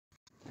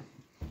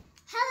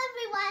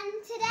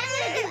today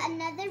I'm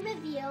going to do another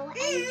review,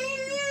 and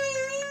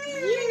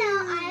you know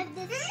I have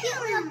this cute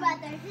little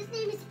brother. His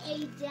name is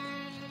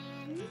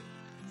Aiden.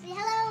 Say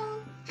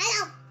hello.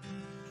 Hello.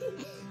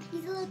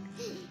 He's a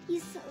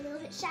little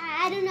bit shy.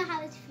 I don't know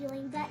how he's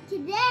feeling, but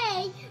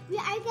today we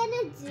are going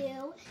to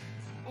do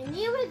a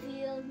new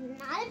review,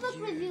 not a book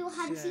review.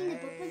 Have you seen the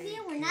book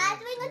review? We're not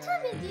doing a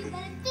toy review,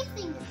 but a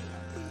fixing review.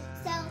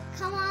 So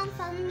come on,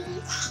 follow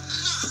me.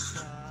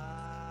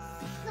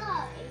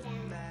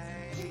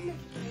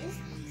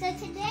 So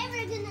today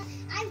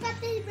I've got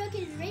this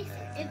broken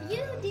eraser. If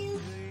you do,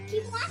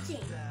 keep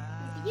watching.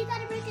 If you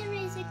got a broken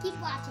eraser, keep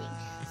watching.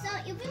 So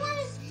if we want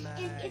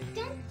to,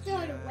 don't throw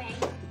it away.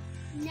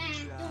 Nah,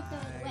 don't throw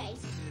it away.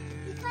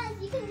 Because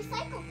you can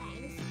recycle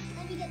things.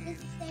 Let me get this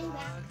thing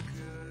back.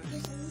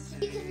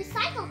 You can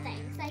recycle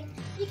things. Like,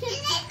 you can,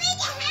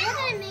 we're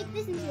going to make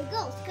this into a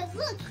ghost. Because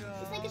look,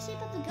 it's like a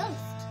shape of a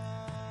ghost.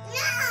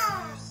 No!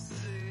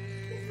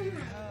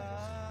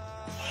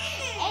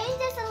 A's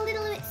just a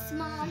little bit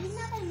small. He's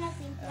not got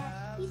nothing for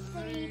that. He's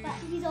 3, but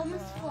he's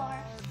almost 4.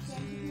 So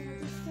he's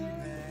going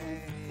to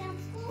sound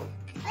school.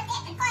 I'm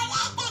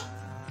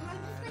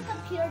just my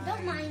computer.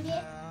 Don't mind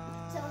it.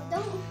 So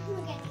don't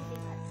look at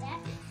anything like that.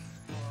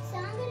 So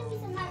I'm going to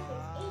use some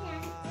markers.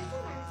 Aiden, there's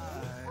some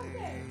markers. Oh,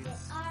 good.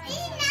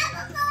 He's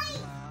never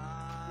going.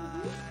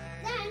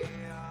 Then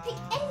pick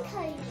any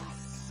color you like.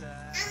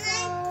 So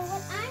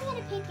what I'm going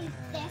to pick is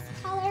this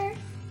color.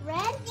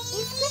 Red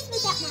is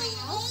Christmas at my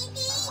house.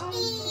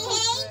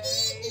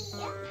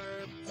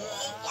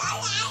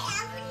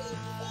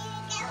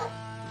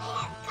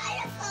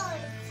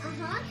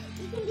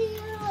 You can do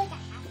like a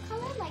half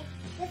color, like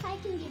if I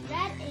can do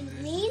red and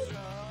green.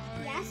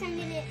 Yes, I'm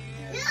gonna.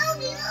 No,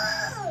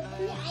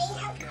 I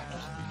have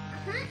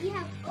colors. You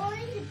have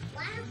orange,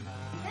 black,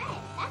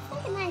 red. That's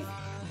like a nice.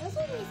 Those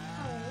are nice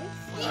colors.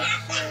 We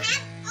have to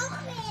have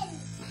orange.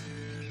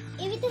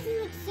 If it doesn't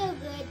look so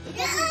good, it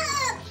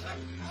doesn't.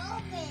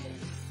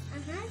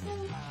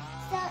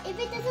 So if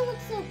it doesn't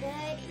look so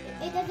good,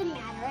 it doesn't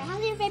matter. It has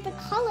your favorite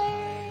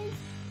colors.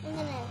 I'm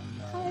gonna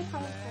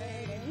color.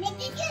 Make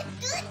it just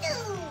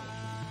doo-doo.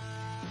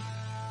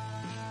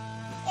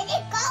 And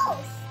it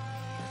goes.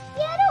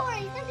 Yeah, don't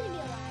worry. It's not gonna be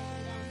alive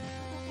again.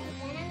 Okay,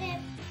 then I'm gonna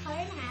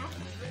color in half.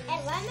 And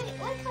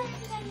what color am I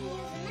gonna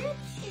use? I'm gonna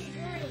choose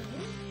green.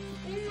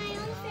 It's my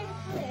own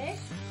favorite color.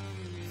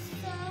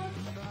 So I'm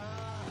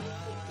gonna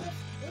pick this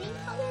green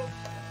color.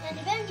 And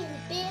you're gonna use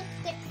big,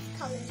 thick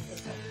colors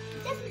with it.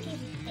 Just in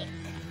case it's thick.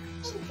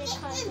 This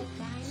color is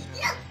fine.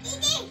 Look, it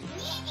is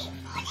really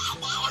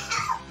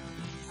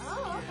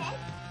Oh, okay.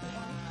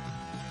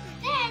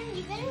 Then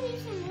you better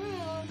leave some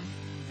room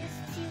just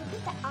to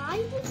put the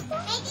eyes and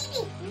stuff.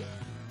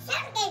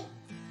 Something.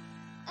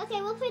 Okay,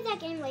 we'll play that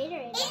game later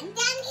again. It's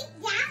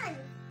done.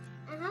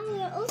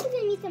 We're also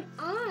gonna need some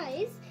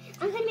eyes.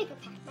 I'm gonna make a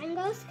Pac-Man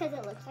ghost because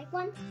it looks like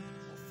one.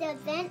 So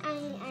then I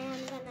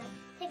am gonna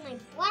take my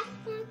black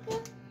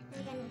marker.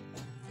 I'm gonna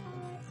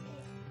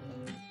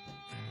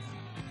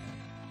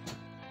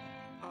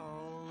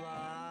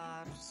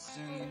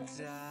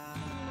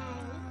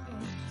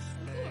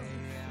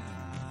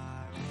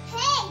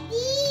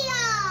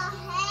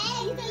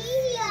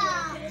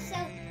So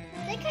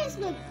that kind of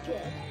smells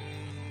good.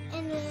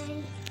 And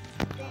then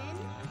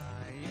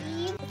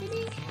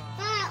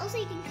also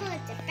you can color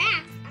the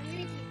back. I'm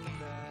gonna do that.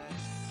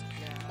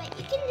 But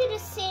you can do the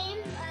same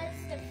as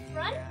the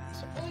front,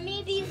 or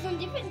maybe some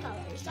different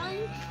colors.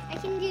 I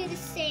can do the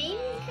same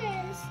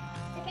because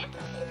the back.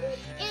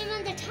 And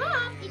on the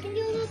top, you can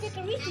do little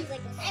decorations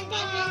like a star.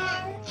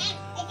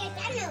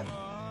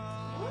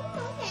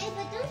 Oh, okay,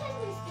 but don't touch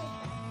my school stuff.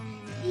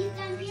 These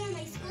down here are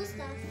my school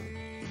stuff.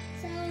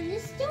 So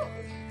this, don't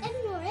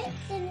ignore it.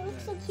 Then it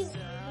looks so cute right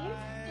here.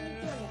 And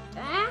on the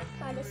back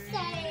are the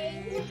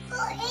same. It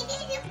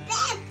is a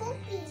bad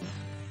poopy.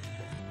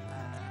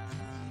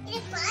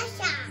 It's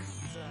Pasha.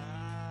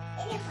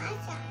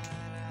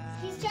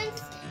 He's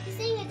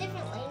saying a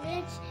different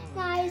language,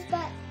 guys,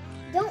 but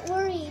don't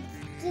worry.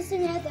 It's just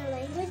another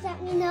language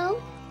that we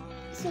know.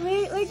 So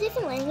we're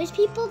different language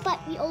people, but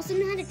we also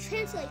know how to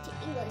translate to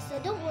English. So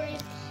don't worry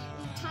if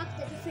we talk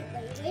the different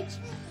language.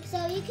 So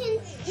you can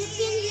hear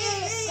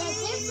the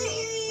different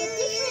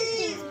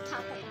things we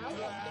talk about.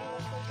 Like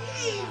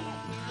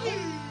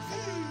English,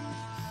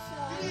 so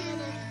I'm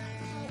gonna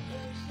color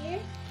in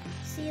here.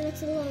 See, it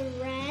looks a little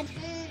red.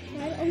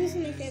 Oh, this is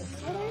my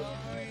favorite color.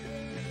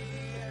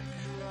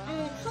 I'm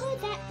gonna color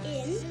that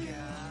in.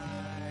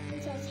 And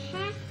so it's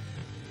halfway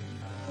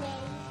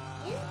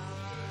in.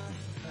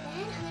 Then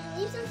I'm gonna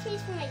leave some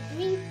space for my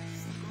green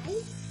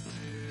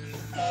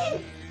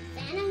side.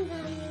 Then I'm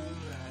going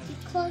to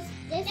close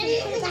this and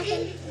put it back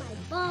into my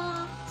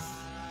box.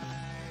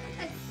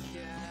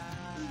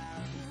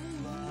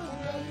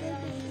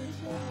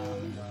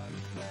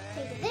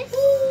 Take this.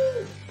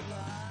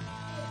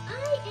 And I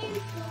am going to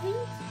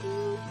put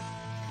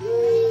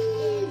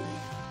in.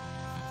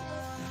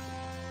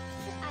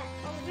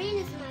 Green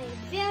is my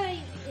very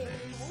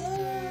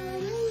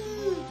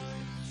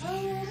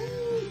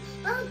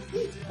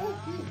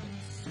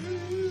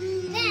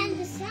Then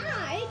the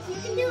sides, you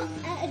can do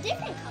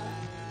different color.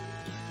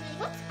 Like,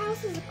 what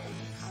else is a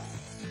golden color?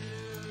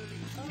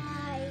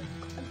 Like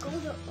a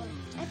gold or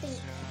orange. I think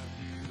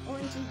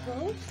orange and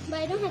gold, but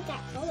I don't have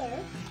that color,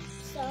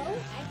 so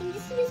I can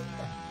just use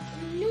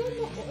the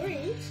normal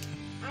orange.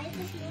 I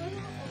just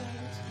normal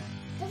orange.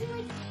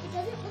 It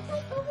doesn't look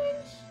like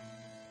orange.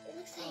 It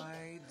looks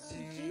like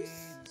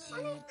juice on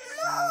it.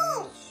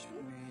 No!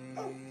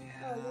 Oh,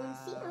 you want to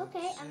see?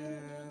 Okay, I'm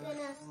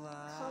gonna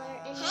color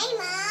in. Hey,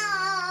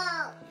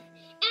 Mom!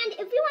 And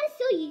if you want to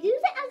still use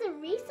it as a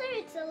eraser,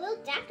 it's a little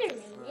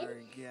decorated.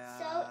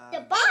 So the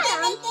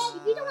bottom,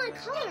 if you don't want to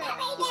color it,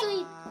 so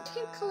you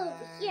can't color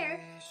over here,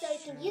 so you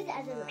can use it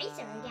as an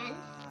eraser again.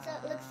 So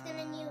it looks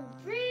brand new.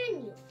 Brand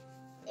new.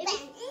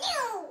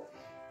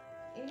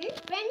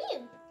 Brand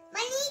new.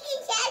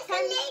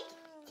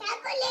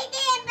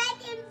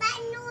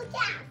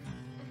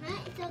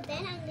 So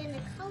then I'm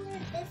gonna color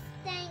this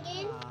thing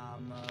in. And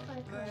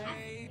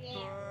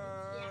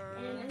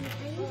I'm going to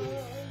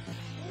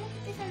put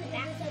this on the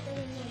back so it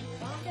doesn't need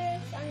water.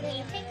 So I'm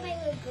going to take my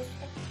little glue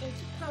stick and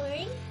keep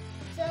coloring.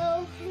 So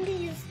I'm going to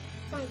use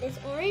this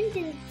orange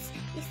in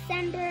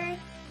December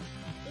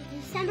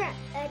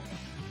at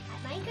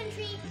my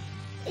country.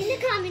 In the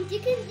comments, you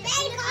can. That's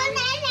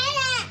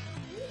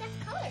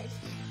colors.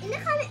 In the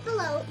comment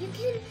below, you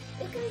can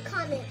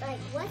comment like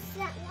what's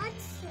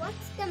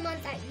the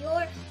month at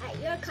your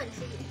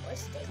country or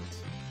state.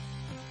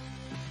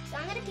 So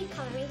I'm gonna keep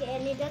coloring it,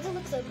 and it doesn't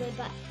look so good,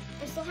 but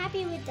I'm so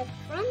happy with the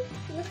front.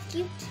 It looks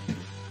cute. I'm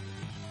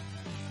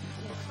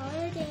gonna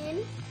color it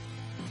in.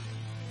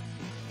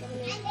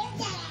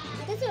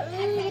 It doesn't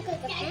really look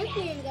like a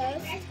Ant-Man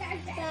ghost,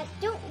 but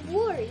don't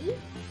worry.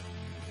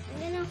 I'm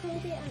gonna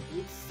hold it on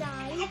each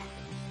side.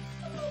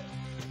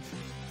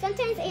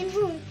 Sometimes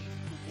Ant-Man,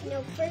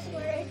 first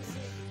words,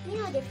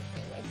 different language,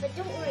 but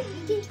don't worry,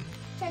 you can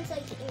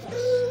translate to English.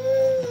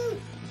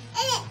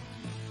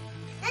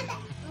 I'm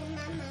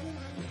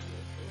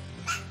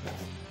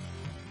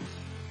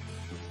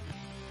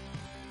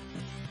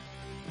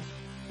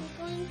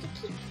going to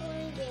keep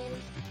coloring in.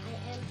 I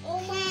am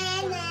almost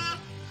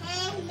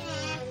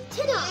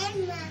done.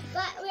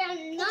 But we are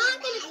not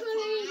going to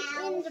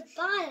color in the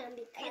bottom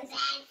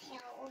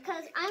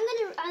because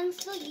I'm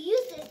still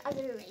use this as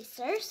an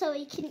eraser, so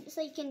you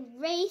can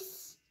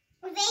erase.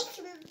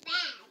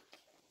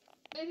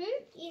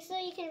 So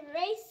you can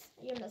erase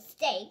your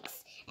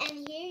mistakes, and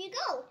here you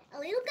go, a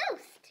little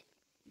ghost.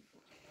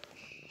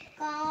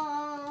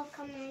 Oh,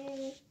 come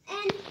on.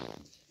 And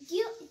do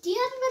you have a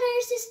brother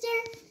or sister?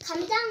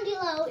 Comment down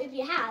below if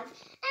you have.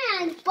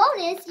 And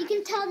bonus, you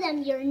can tell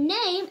them your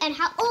name and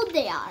how old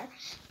they are.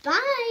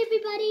 Bye,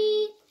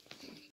 everybody.